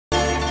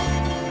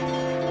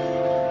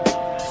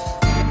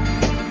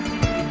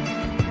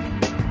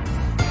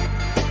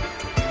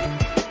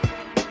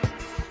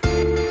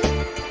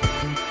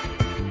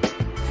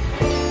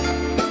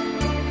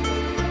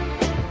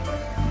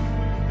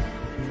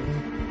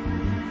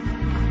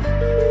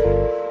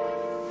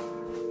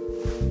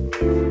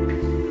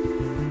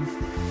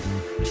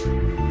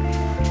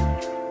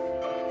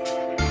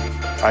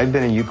I've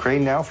been in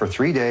Ukraine now for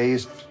 3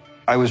 days.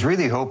 I was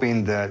really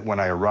hoping that when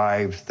I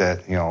arrived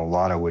that,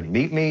 Lana would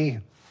meet me.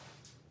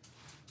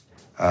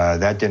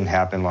 That didn't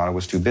happen. Lana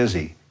was too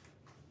busy.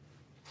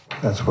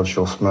 That's what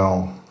she'll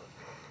smell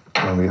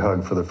when we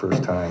hug for the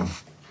first time.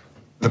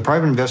 The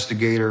private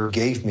investigator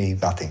gave me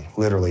nothing,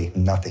 literally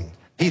nothing.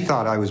 He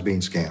thought I was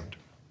being scammed.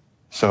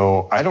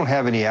 So I don't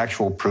have any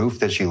actual proof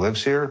that she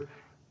lives here,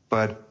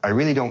 but I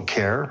really don't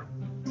care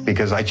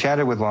because I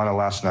chatted with Lana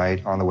last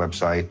night on the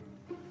website,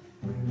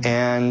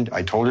 and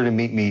I told her to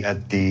meet me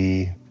at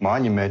the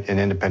monument in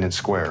Independence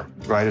Square,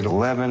 right at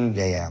 11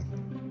 a.m.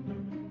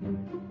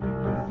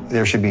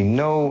 There should be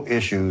no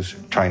issues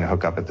trying to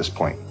hook up at this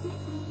point.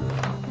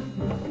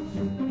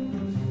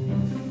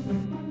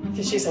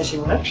 Did she say she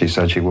would? She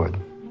said she would.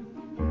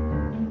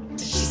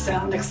 Did she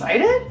sound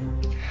excited?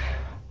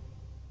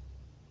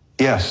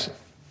 Yes,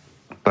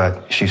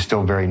 but she's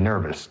still very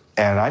nervous,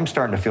 and I'm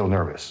starting to feel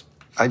nervous.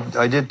 I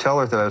did tell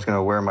her that I was going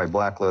to wear my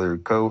black leather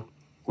coat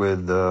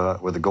with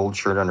a gold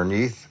shirt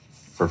underneath.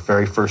 For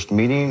very first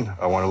meeting,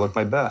 I want to look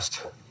my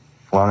best.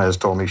 Lana has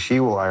told me she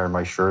will iron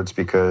my shirts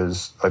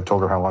because I've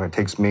told her how long it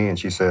takes me, and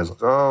she says,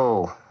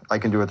 "Oh, I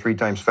can do it 3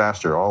 times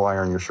faster. I'll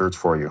iron your shirts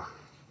for you."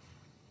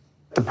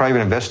 The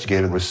private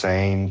investigator was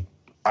saying,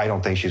 I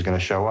don't think she's going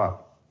to show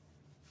up.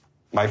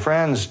 My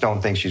friends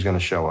don't think she's going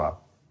to show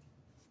up.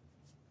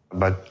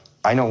 But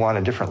I know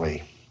Lana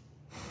differently.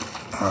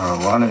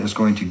 Lana is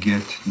going to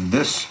get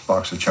this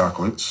box of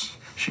chocolates.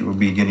 She will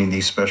be getting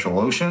these special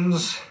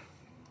lotions.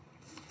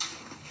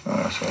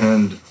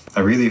 And I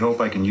really hope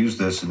I can use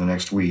this in the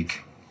next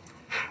week.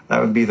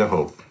 That would be the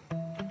hope.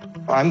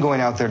 I'm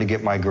going out there to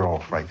get my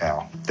girl right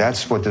now.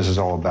 That's what this is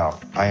all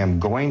about. I am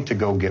going to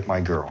go get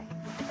my girl.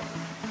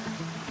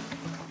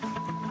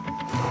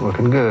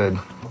 Looking good.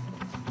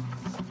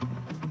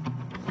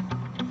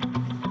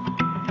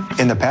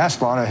 In the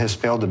past, Lana has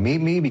failed to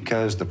meet me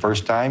because the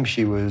first time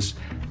she was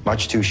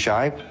much too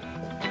shy.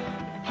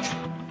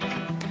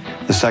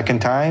 The second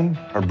time,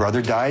 her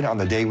brother died on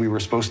the day we were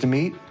supposed to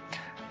meet.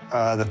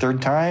 The third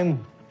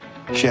time,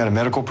 she had a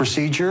medical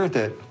procedure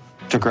that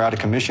took her out of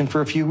commission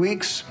for a few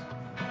weeks.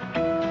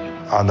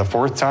 On the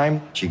fourth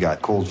time, she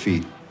got cold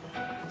feet.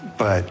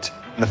 But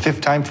the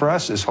fifth time for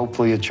us is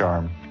hopefully a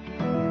charm.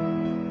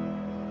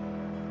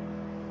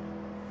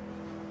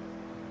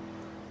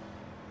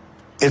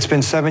 It's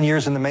been 7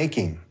 years in the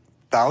making,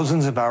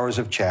 thousands of hours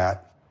of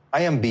chat.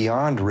 I am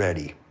beyond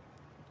ready.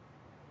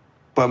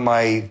 But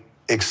my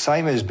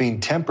excitement is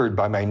being tempered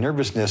by my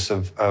nervousness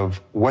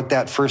of what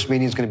that first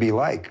meeting is going to be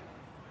like.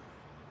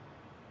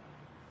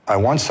 I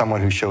want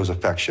someone who shows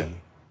affection.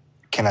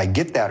 Can I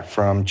get that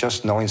from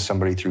just knowing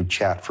somebody through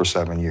chat for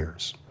 7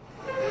 years?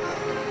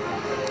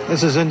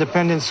 This is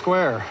Independence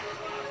Square.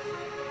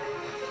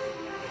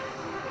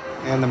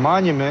 And the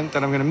monument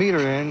that I'm going to meet her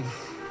in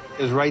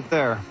is right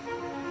there.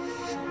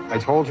 I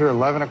told her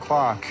 11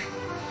 o'clock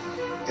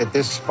at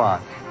this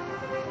spot.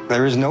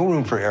 There is no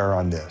room for error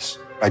on this.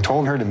 I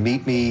told her to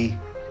meet me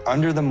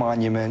under the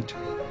monument.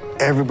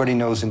 Everybody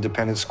knows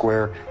Independence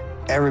Square.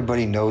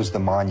 Everybody knows the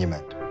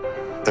monument.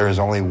 There is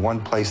only one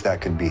place that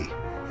could be.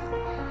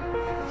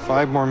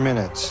 5 more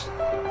minutes.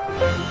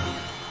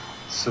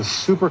 It's a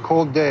super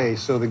cold day,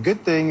 so the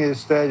good thing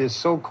is that it's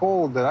so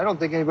cold that I don't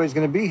think anybody's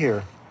going to be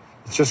here.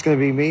 It's just going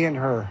to be me and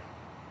her.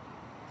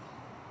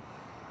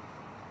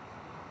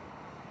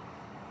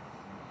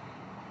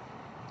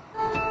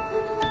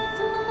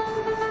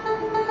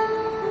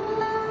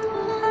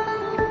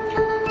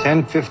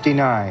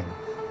 $10:59.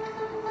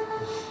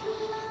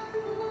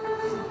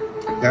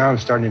 Now I'm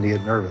starting to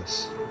get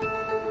nervous.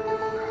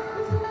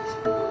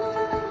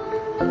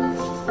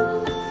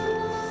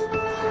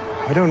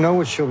 I don't know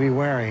what she'll be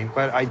wearing,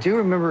 but I do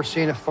remember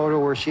seeing a photo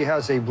where she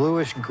has a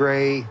bluish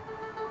gray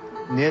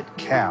knit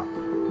cap.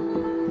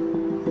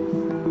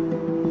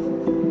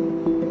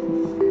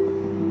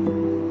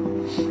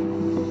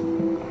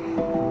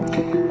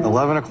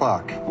 $11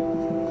 o'clock.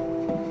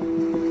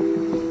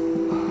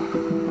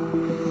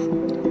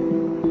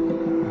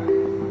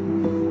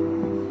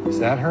 Is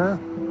that her?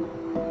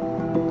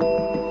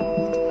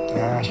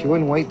 Nah, she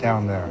wouldn't wait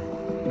down there.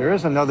 There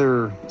is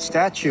another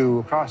statue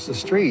across the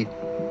street.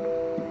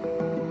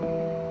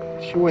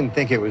 She wouldn't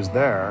think it was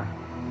there.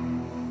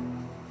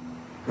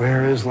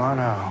 Where is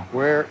Lana?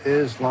 Where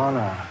is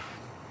Lana?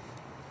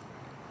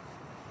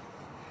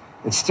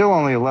 It's still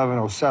only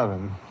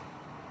 11:07.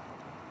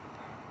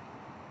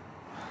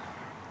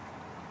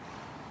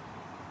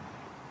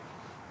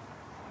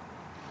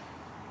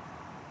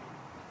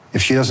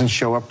 If she doesn't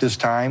show up this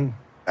time,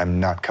 I'm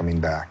not coming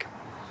back.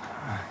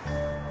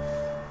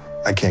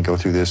 I can't go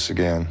through this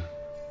again.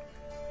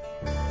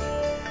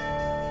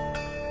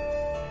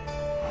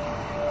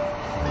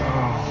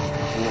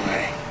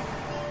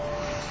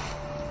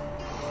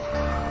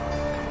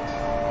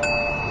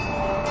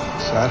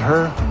 Is that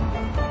her?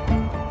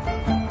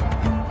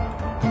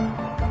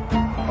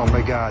 Oh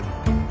my God.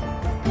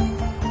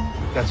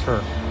 That's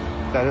her.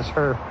 That is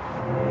her.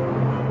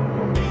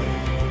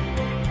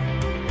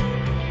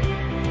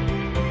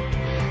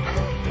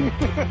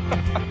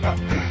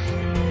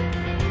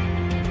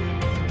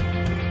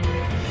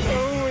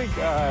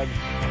 God.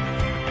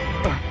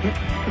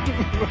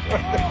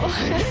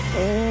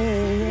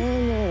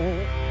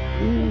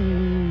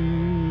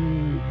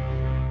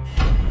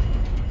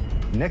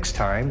 Next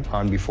time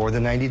on Before the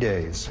 90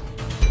 Days.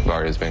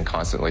 Varda's been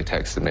constantly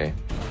texting me.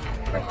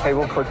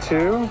 Table for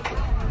two.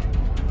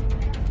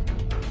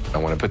 I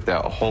want to put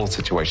that whole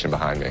situation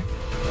behind me.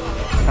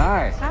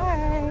 Hi.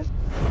 Hi.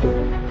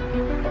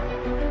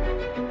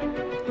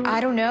 I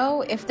don't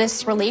know if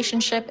this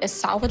relationship is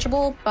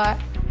salvageable, but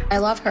I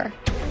love her.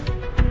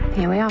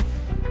 Here we are.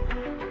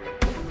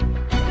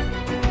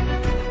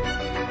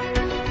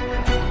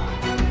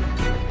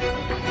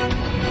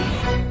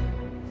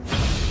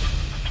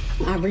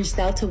 I reached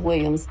out to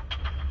Williams.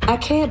 I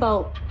care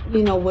about,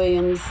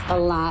 Williams a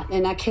lot,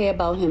 and I care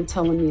about him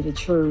telling me the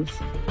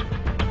truth.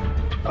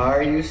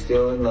 Are you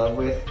still in love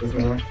with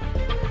me?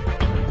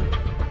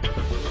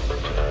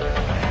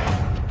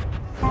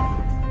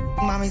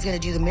 Mommy's gonna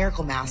do the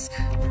miracle mask.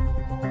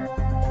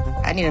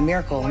 I need a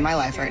miracle in my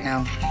life right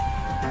now.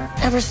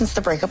 Ever since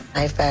the breakup,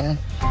 I've been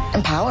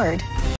empowered.